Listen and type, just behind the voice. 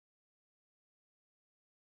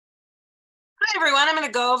Hi, everyone. I'm going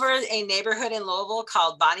to go over a neighborhood in Louisville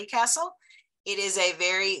called Bonnycastle. It is a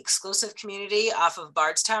very exclusive community off of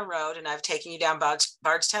Bardstown Road, and I've taken you down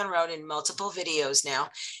Bardstown Road in multiple videos now.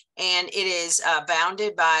 And it is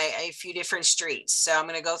bounded by a few different streets. So I'm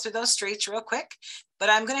going to go through those streets real quick, but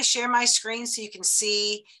I'm going to share my screen so you can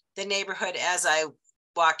see the neighborhood as I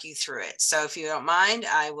walk you through it. So if you don't mind,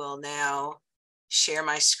 I will now share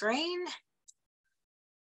my screen.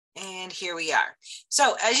 And here we are.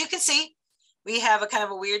 So as you can see, we have a kind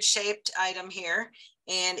of a weird shaped item here,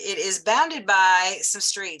 and it is bounded by some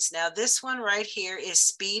streets. Now this one right here is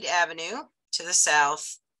Speed Avenue to the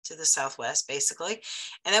south, to the southwest, basically.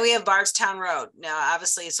 And then we have Bardstown Road. Now,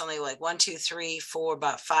 obviously it's only like 1, 2, 3, 4,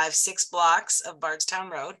 about 5, 6 blocks of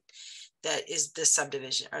Bardstown Road. That is this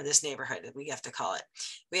subdivision or this neighborhood that we have to call it.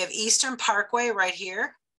 We have Eastern Parkway right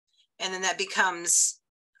here. And then that becomes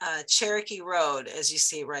Cherokee Road, as you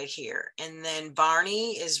see right here. And then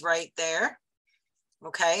Barney is right there.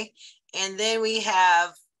 Okay. And then we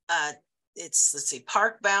have, let's see,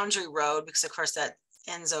 Park Boundary Road, because of course that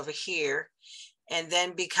ends over here, and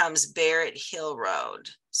then becomes Barrett Hill Road.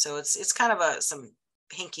 So it's kind of some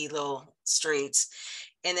hinky little streets.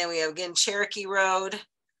 And then we have, again, Cherokee Road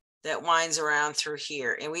that winds around through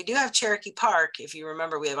here. And we do have Cherokee Park. If you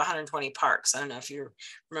remember, we have 120 parks. I don't know if you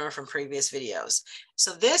remember from previous videos.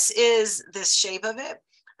 So this is this shape of it.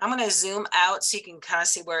 I'm going to zoom out so you can kind of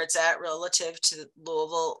see where it's at relative to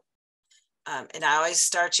Louisville. And I always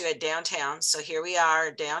start you at downtown. So here we are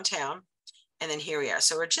downtown, and then here we are.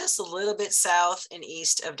 So we're just a little bit south and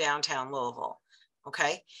east of downtown Louisville.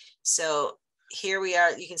 Okay. So here we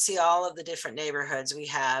are. You can see all of the different neighborhoods we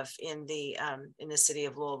have in the city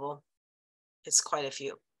of Louisville. It's quite a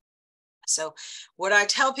few. So what I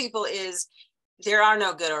tell people is, there are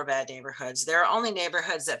no good or bad neighborhoods. There are only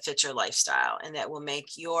neighborhoods that fit your lifestyle and that will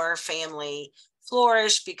make your family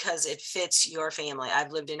flourish because it fits your family.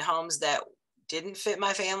 I've lived in homes that didn't fit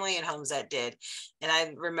my family and homes that did. And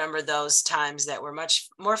I remember those times that were much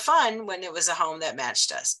more fun when it was a home that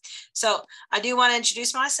matched us. So I do want to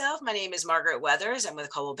introduce myself. My name is Margaret Weathers. I'm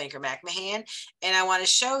with Coldwell Banker McMahon, and I want to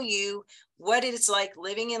show you what it's like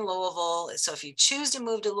living in Louisville. So if you choose to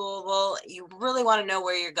move to Louisville, you really want to know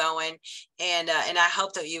where you're going. And I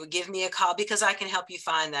hope that you would give me a call because I can help you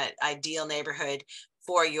find that ideal neighborhood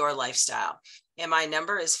for your lifestyle. And my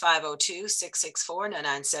number is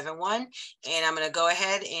 502-664-9971. And I'm going to go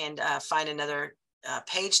ahead and find another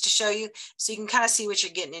page to show you so you can kind of see what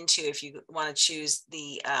you're getting into if you want to choose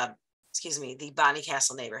the, the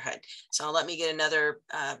Bonnycastle neighborhood. So let me get another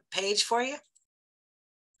page for you.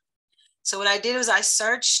 So what I did was I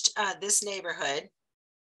searched this neighborhood,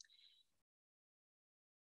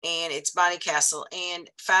 and it's Bonnycastle, and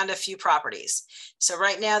found a few properties. So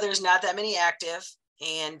right now there's not that many active,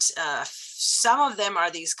 and some of them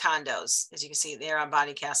are these condos. As you can see, they're on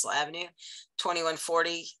Bonnycastle Avenue,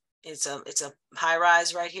 2140. It's a high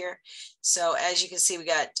rise right here. So as you can see, we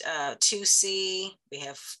got 2C, we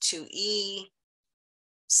have 2E,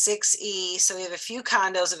 6E. So we have a few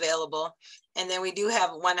condos available. And then we do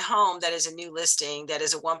have one home that is a new listing that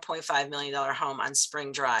is a $1.5 million home on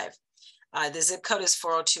Spring Drive. The zip code is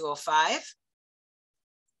 40205.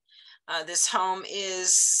 This home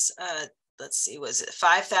is, let's see, was it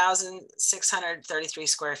 5,633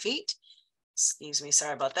 square feet? Excuse me,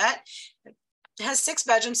 sorry about that. It has 6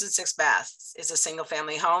 bedrooms and 6 baths. It's a single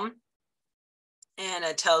family home. And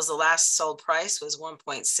it tells the last sold price was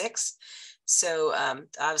 1.6. So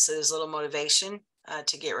obviously there's a little motivation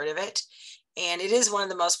to get rid of it. And it is one of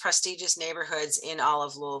the most prestigious neighborhoods in all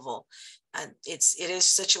of Louisville. It is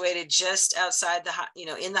situated just outside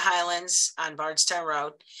in the Highlands on Bardstown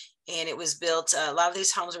Road. And it was built, a lot of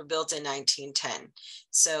these homes were built in 1910.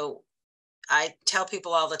 So I tell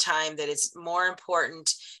people all the time that it's more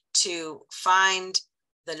important to find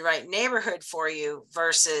the right neighborhood for you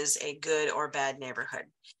versus a good or bad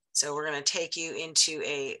neighborhood. So we're going to take you into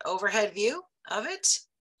a overhead view of it.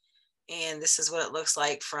 And this is what it looks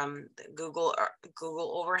like from Google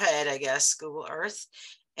overhead, I guess, Google Earth.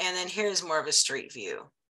 And then here's more of a street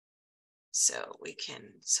view. So we can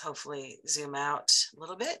hopefully zoom out a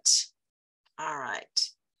little bit. All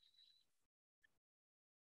right.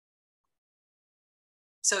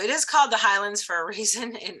 So it is called the Highlands for a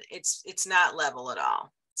reason, and it's not level at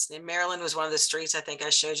all. Maryland was one of the streets I think I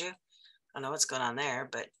showed you. I don't know what's going on there,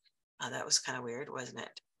 but that was kind of weird, wasn't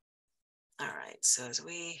it? All right, so as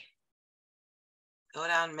we go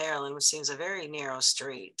down Maryland, which seems a very narrow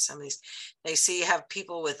street. Some of these, they see you have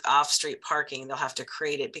people with off-street parking. They'll have to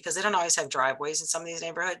create it because they don't always have driveways in some of these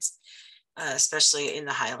neighborhoods, especially in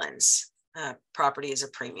the Highlands. Property is a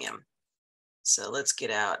premium. So let's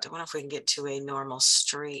get out. I wonder if we can get to a normal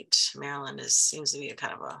street. Maryland seems to be a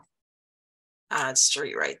kind of a odd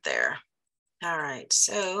street right there. All right,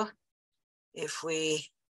 so if we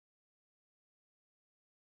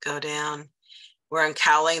go down, we're in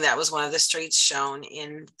Cowling. That was one of the streets shown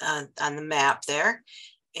in on the map there.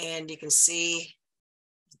 And you can see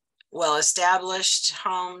well-established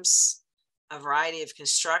homes, a variety of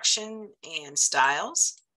construction and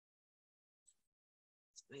styles.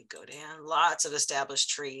 Let me go down, lots of established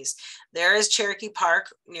trees. There is Cherokee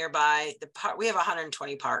Park nearby. We have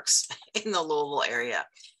 120 parks in the Louisville area,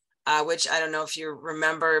 which I don't know if you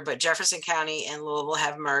remember, but Jefferson County and Louisville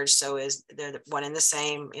have merged. So they're one and the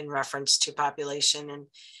same in reference to population and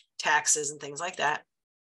taxes and things like that,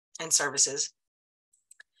 and services.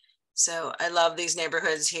 So I love these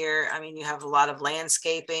neighborhoods here. I mean, you have a lot of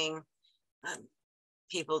landscaping,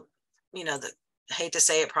 people, that hate to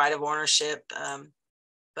say it, pride of ownership,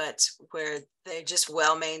 but where they're just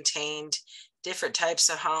well maintained, different types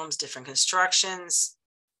of homes, different constructions.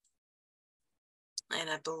 And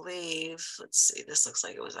I believe, let's see, this looks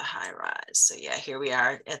like it was a high rise. So yeah, here we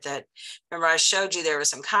are at that. Remember I showed you there were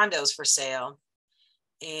some condos for sale.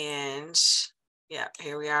 And yeah,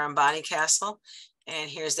 here we are in Bonnycastle. And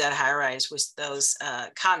here's that high rise with those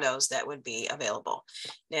condos that would be available.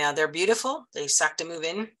 Now they're beautiful. They suck to move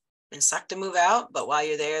in and suck to move out, but while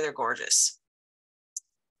you're there, they're gorgeous.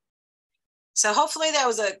 So hopefully that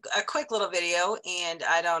was a quick little video, and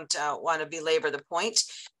I don't want to belabor the point,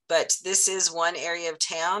 but this is one area of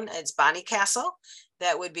town. It's Bonnycastle.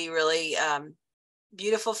 That would be really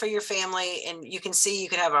beautiful for your family. And you can see you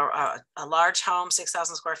could have a large home,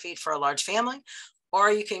 6,000 square feet for a large family,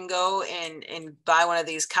 or you can go and buy one of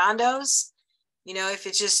these condos. If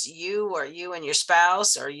it's just you or you and your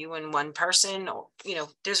spouse or you and one person, or,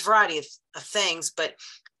 there's a variety of things, but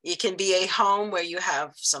it can be a home where you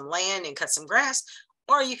have some land and cut some grass,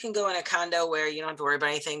 or you can go in a condo where you don't have to worry about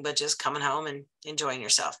anything but just coming home and enjoying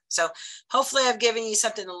yourself. So hopefully I've given you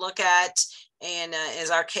something to look at, and as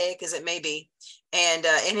archaic as it may be. And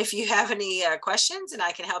if you have any questions and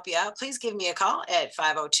I can help you out, please give me a call at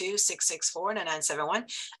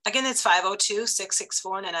 502-664-9971. Again, that's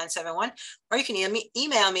 502-664-9971. Or you can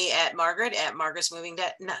email me at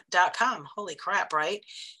margaret@margaret'smoving.com. Holy crap, right?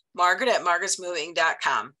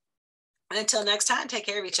 Margaret@margaret'smoving.com. And until next time, take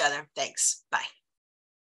care of each other. Thanks. Bye.